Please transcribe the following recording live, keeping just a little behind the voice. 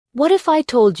What if I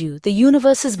told you the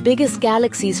universe's biggest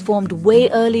galaxies formed way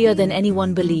earlier than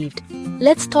anyone believed?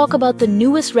 Let's talk about the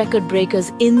newest record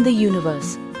breakers in the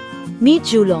universe. Meet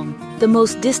Julong, the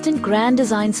most distant grand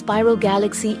design spiral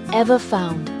galaxy ever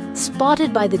found.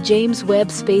 Spotted by the James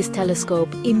Webb Space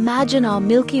Telescope, imagine our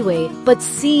Milky Way, but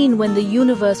seen when the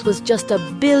universe was just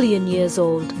 1 billion years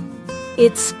old.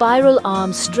 Its spiral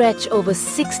arms stretch over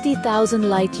 60,000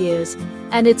 light-years,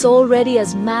 and it's already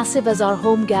as massive as our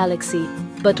home galaxy.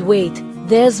 But wait,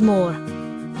 there's more.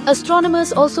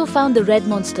 Astronomers also found the red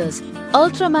monsters,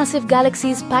 ultramassive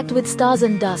galaxies packed with stars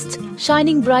and dust,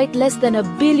 shining bright less than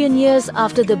 1 billion years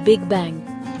after the Big Bang.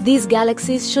 These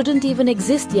galaxies shouldn't even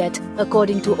exist yet,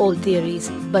 according to old theories,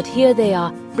 but here they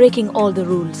are, breaking all the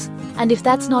rules. And if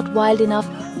that's not wild enough,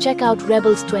 check out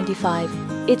Rebels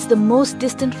 25. It's the most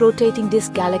distant rotating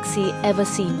disk galaxy ever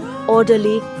seen.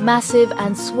 Orderly, massive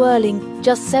and swirling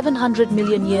just 700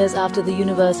 million years after the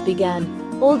universe began.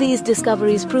 All these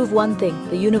discoveries prove one thing: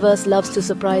 the universe loves to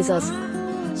surprise us.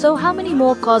 So how many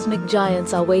more cosmic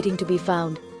giants are waiting to be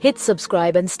found? Hit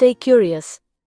subscribe and stay curious.